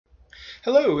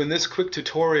Hello, in this quick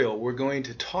tutorial we're going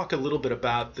to talk a little bit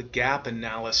about the gap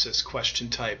analysis question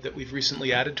type that we've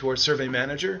recently added to our Survey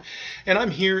Manager. And I'm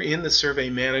here in the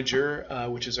Survey Manager,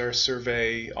 which is our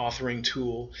survey authoring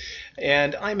tool.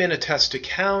 And I'm in a test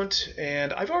account,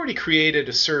 and I've already created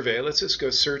a survey. Let's just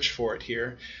go search for it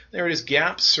here. There it is,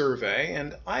 Gap Survey.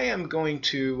 And I am going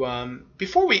to,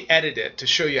 before we edit it, to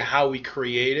show you how we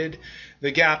created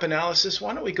the gap analysis,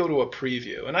 why don't we go to a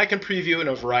preview? And I can preview in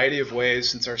a variety of ways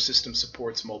since our system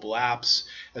supports mobile apps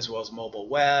as well as mobile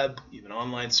web, even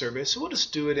online surveys. So we'll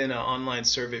just do it in an online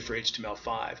survey for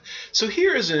HTML5. So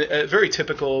here is a very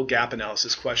typical gap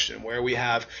analysis question where we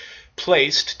have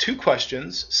placed two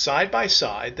questions side by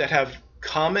side that have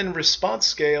common response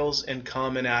scales and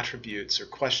common attributes or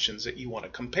questions that you want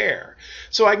to compare.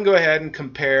 So I can go ahead and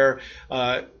compare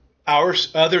our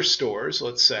other stores,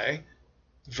 let's say,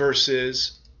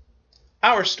 versus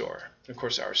our store. Of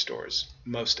course, our store is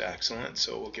most excellent,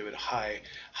 so we'll give it a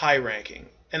high ranking.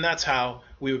 And that's how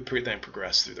we would then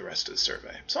progress through the rest of the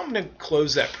survey. So I'm going to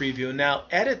close that preview and now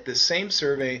edit the same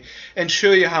survey and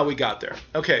show you how we got there.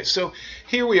 Okay, so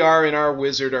here we are in our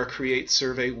wizard, our Create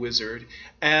Survey wizard,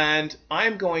 and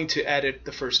I'm going to edit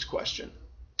the first question.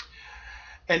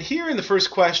 And here in the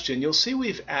first question, you'll see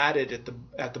we've added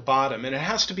at the bottom, and it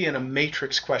has to be in a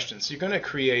matrix question. So you're going to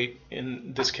create,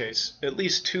 in this case, at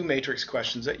least two matrix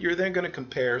questions that you're then going to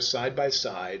compare side by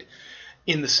side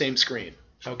in the same screen.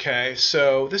 Okay,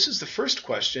 so this is the first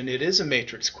question. It is a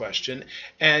matrix question,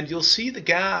 and you'll see the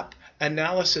gap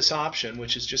analysis option,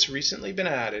 which has just recently been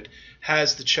added,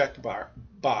 has the check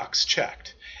box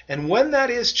checked. And when that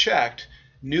is checked,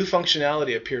 new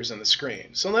functionality appears on the screen.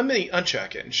 So let me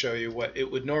uncheck it and show you what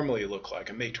it would normally look like,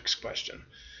 a matrix question.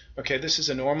 Okay, this is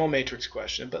a normal matrix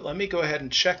question, but let me go ahead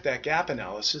and check that gap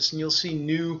analysis, and you'll see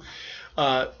new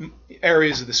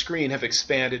areas of the screen have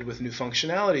expanded with new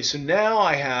functionality. So now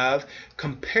I have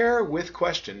compare with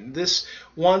question. This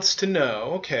wants to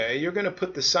know, okay, you're going to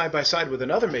put this side by side with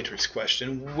another matrix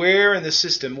question. Where in the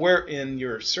system, where in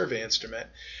your survey instrument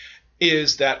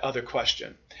is that other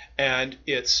question? And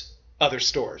it's other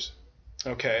stores.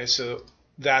 Okay, so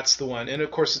that's the one. And of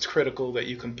course, it's critical that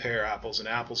you compare apples and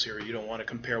apples here. You don't want to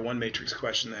compare one matrix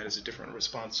question that has a different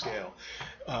response scale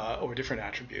or different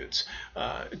attributes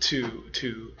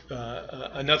to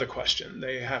another question.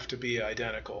 They have to be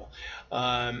identical.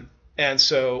 And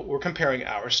so we're comparing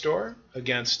our store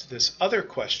against this other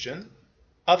question,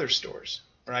 other stores,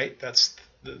 right? That's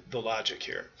the logic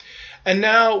here. And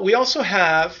now we also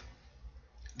have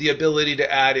the ability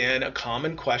to add in a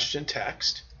common question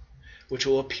text, which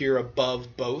will appear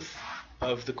above both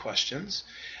of the questions.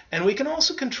 And we can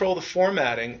also control the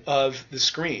formatting of the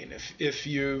screen. If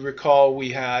you recall,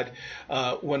 we had,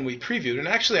 when we previewed, and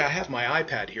actually I have my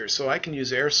iPad here, so I can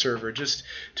use Air Server just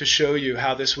to show you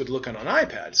how this would look on an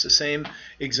iPad. It's the same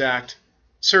exact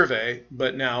survey,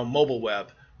 but now mobile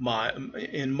web.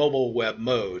 In mobile web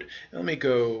mode. Let me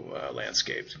go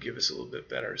landscape to give us a little bit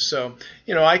better. So,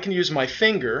 you know, I can use my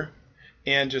finger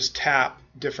and just tap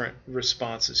different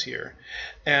responses here.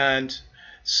 And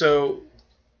so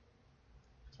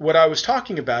what I was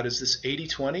talking about is this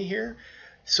 80-20 here.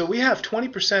 So we have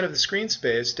 20% of the screen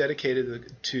space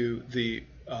dedicated to the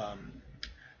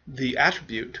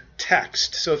attribute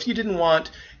text. So if you didn't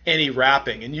want any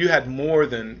wrapping, and you had more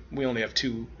than, we only have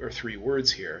 2 or 3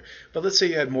 words here, but let's say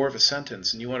you had more of a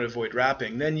sentence and you want to avoid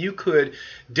wrapping, then you could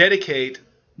dedicate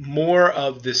more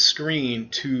of the screen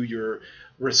to your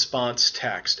response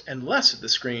text and less of the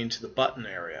screen to the button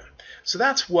area. So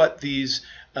that's what these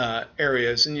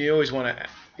areas, and you always want to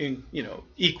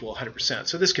equal 100%.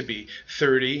 So this could be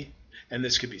 30, and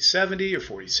this could be 70 or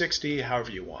 40, 60,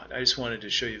 however you want. I just wanted to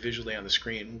show you visually on the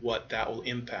screen what that will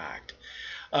impact.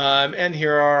 And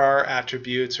here are our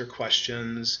attributes or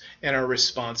questions and our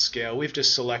response scale. We've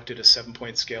just selected a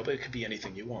 7-point scale, but it could be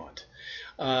anything you want.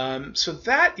 So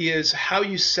that is how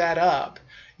you set up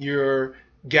your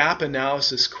gap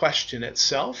analysis question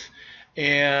itself.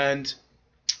 And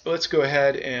let's go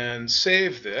ahead and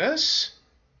save this.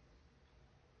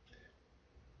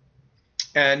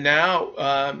 And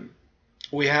now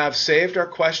we have saved our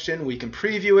question. We can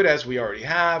preview it as we already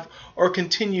have, or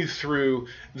continue through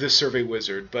the survey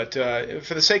wizard. But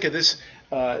for the sake of this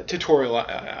tutorial,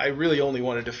 I really only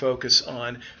wanted to focus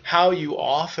on how you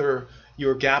author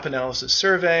your gap analysis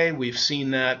survey. We've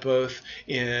seen that both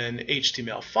in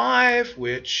HTML5,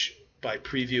 which by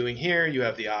previewing here, you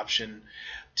have the option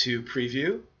to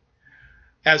preview,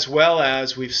 as well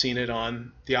as we've seen it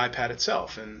on the iPad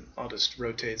itself. And I'll just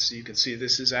rotate so you can see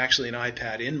this is actually an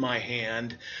iPad in my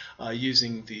hand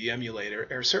using the emulator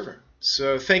Air Server.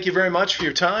 So thank you very much for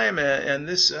your time, and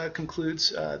this concludes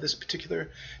this particular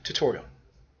tutorial.